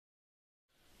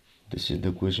This is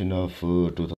the question of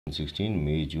 2016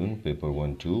 May June paper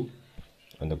 1-2,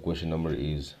 and the question number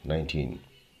is 19.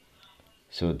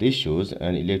 So this shows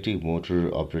an electric motor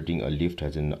operating a lift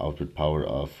has an output power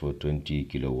of 20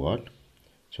 kilowatt.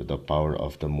 So the power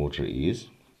of the motor is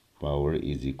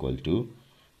equal to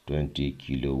 20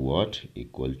 kilowatt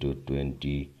equal to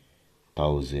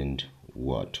 20,000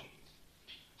 watt.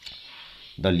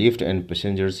 The lift and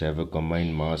passengers have a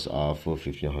combined mass of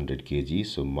 1500 kg.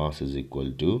 So mass is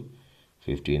equal to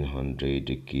 1500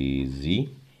 kg.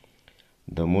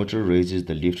 The motor raises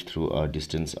the lift through a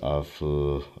distance of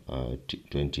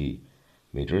 20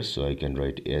 meters. So I can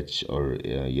write H or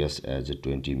S as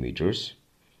 20 meters.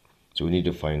 So we need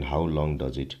to find how long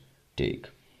does it take.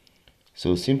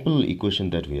 So simple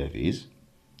equation that we have is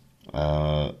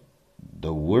the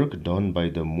work done by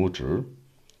the motor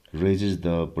raises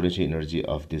the potential energy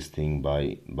of this thing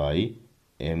by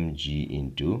mg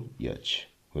into h,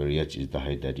 where h is the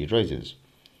height that it rises.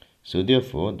 So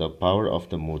therefore the power of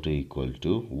the motor equal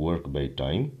to work by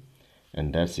time,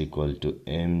 and that's equal to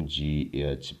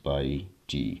mgh by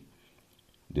t.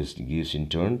 This gives in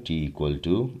turn t equal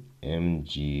to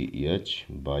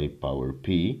mgh by power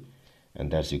p, and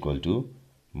that's equal to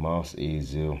mass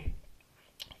is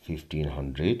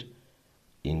 1500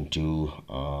 into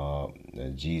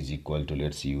g is equal to,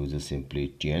 let's use simply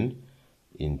 10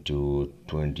 into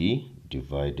 20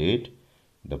 divided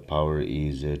the power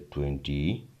is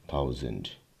 20,000.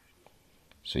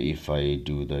 So if I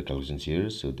do the calculations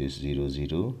here, so this 0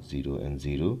 0 0 and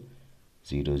 0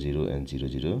 0 0 and 0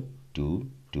 0 2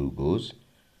 goes.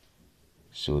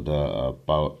 So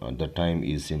the time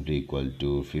is simply equal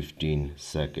to 15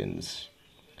 seconds,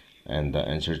 and the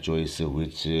answer choice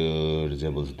which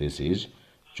resembles this is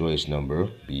choice number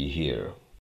B here.